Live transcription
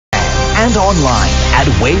and online at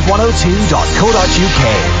wave102.co.uk.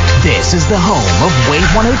 This is the home of Wave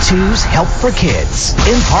 102's Help for Kids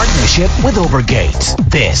in partnership with Overgate.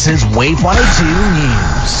 This is Wave 102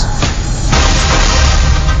 News.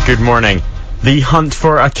 Good morning. The hunt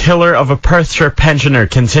for a killer of a Perthshire pensioner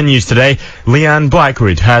continues today. Leanne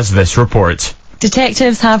Blackwood has this report.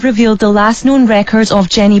 Detectives have revealed the last known record of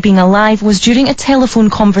Jenny being alive was during a telephone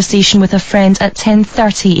conversation with a friend at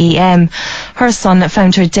 10:30 a.m. Her son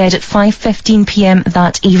found her dead at 5:15 p.m.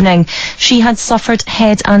 that evening. She had suffered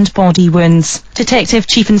head and body wounds. Detective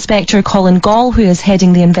Chief Inspector Colin Gall, who is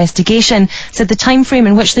heading the investigation, said the time frame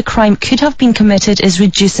in which the crime could have been committed is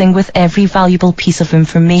reducing with every valuable piece of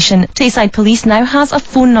information. Tayside Police now has a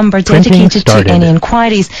phone number dedicated to any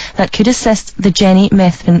inquiries that could assist the Jenny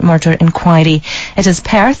Methven murder inquiry. It is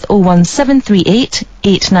Perth 01738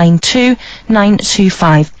 892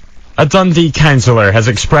 925. A Dundee councillor has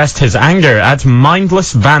expressed his anger at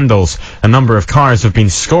mindless vandals. A number of cars have been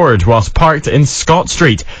scored whilst parked in Scott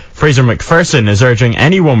Street. Fraser McPherson is urging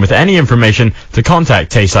anyone with any information to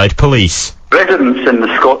contact Tayside Police. Residents in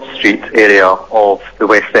the Scott Street area of the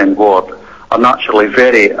West End ward are naturally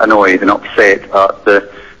very annoyed and upset at the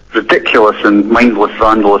ridiculous and mindless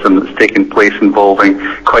vandalism that's taken place involving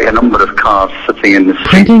quite a number of cars sitting in the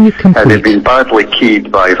street. They've been badly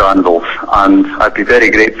keyed by vandals, and I'd be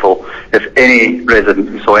very grateful if any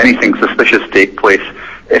resident saw anything suspicious take place,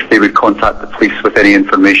 if they would contact the police with any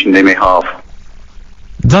information they may have.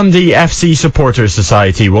 Dundee FC Supporters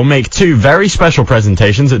Society will make two very special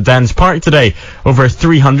presentations at Dens Park today. Over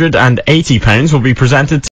 £380 will be presented